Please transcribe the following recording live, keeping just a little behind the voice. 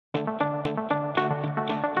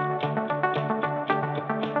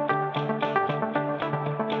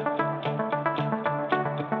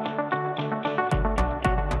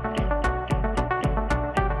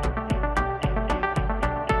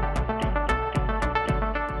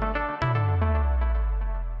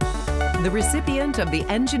The recipient of the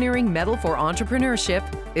Engineering Medal for Entrepreneurship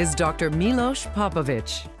is Dr. Milos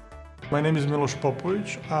Popovic. My name is Milos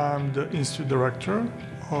Popovic. I'm the Institute Director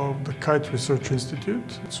of the KITE Research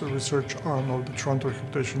Institute. It's a research arm of the Toronto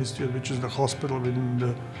Rehabilitation Institute, which is the hospital within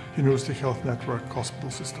the University Health Network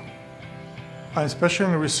hospital system. I'm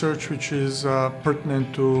specialized in research which is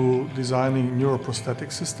pertinent to designing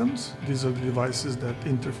neuroprosthetic systems. These are the devices that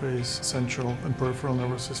interface central and peripheral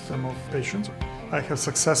nervous system of patients. I have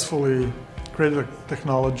successfully created a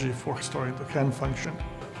technology for restoring the hand function.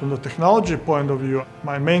 From the technology point of view,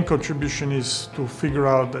 my main contribution is to figure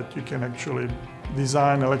out that you can actually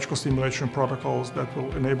design electrical stimulation protocols that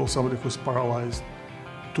will enable somebody who's paralyzed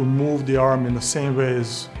to move the arm in the same way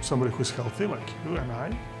as somebody who's healthy, like you and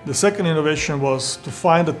I. The second innovation was to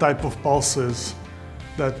find the type of pulses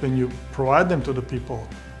that when you provide them to the people,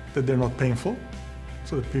 that they're not painful,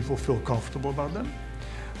 so that people feel comfortable about them.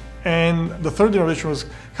 And the third innovation was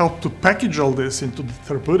help to package all this into the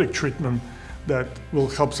therapeutic treatment that will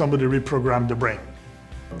help somebody reprogram the brain.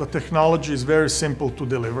 The technology is very simple to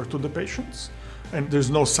deliver to the patients, and there's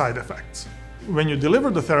no side effects. When you deliver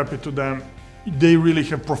the therapy to them, they really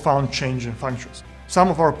have profound change in functions. Some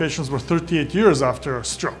of our patients were 38 years after a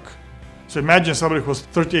stroke. So imagine somebody who was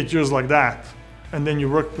 38 years like that, and then you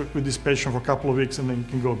work with this patient for a couple of weeks and then you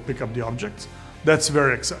can go pick up the objects. That's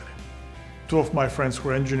very exciting. Two of my friends who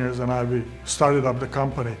are engineers and I, we started up the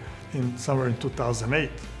company somewhere in 2008,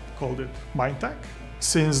 called it MindTech.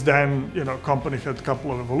 Since then, company had a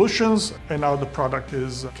couple of evolutions, and now the product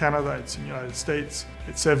is Canada, it's in the United States.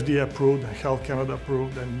 It's FDA approved and Health Canada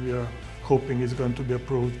approved, and we are hoping it's going to be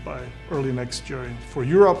approved by early next year for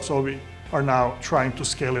Europe, so we are now trying to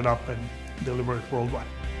scale it up and deliver it worldwide.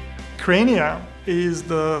 Crania is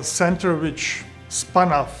the center which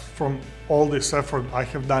spun off from all this effort I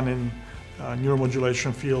have done in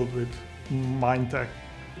neuromodulation field with MindTech.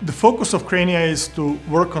 The focus of Crania is to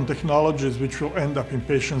work on technologies which will end up in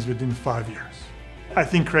patients within 5 years. I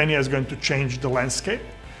think Crania is going to change the landscape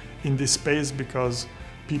in this space because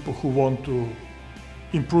people who want to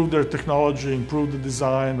improve their technology, improve the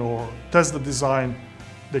design, or test the design,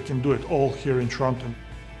 they can do it all here in Toronto.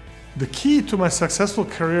 The key to my successful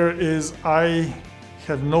career is I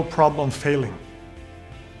have no problem failing.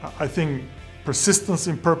 I think persistence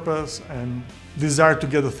in purpose and desire to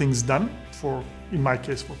get the things done, in my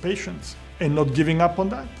case for patients, and not giving up on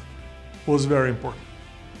that was very important.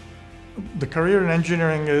 The career in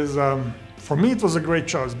engineering is, for me, it was a great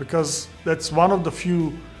choice because that's one of the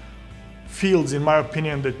few fields, in my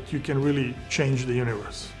opinion, that you can really change the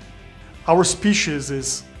universe. Our species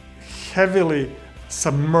is heavily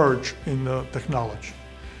submerged in the technology,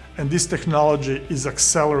 and this technology is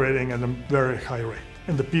accelerating at a very high rate.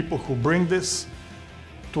 And the people who bring this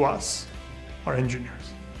to us are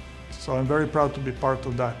engineers. So I'm very proud to be part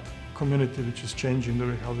of that community which is changing the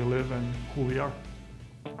way how we live and who we are.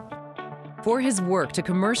 For his work to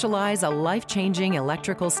commercialize a life-changing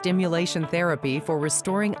electrical stimulation therapy for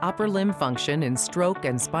restoring upper limb function in stroke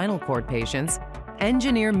and spinal cord patients,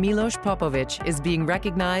 engineer Milos Popovic is being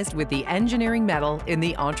recognized with the Engineering Medal in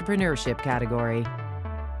the Entrepreneurship category.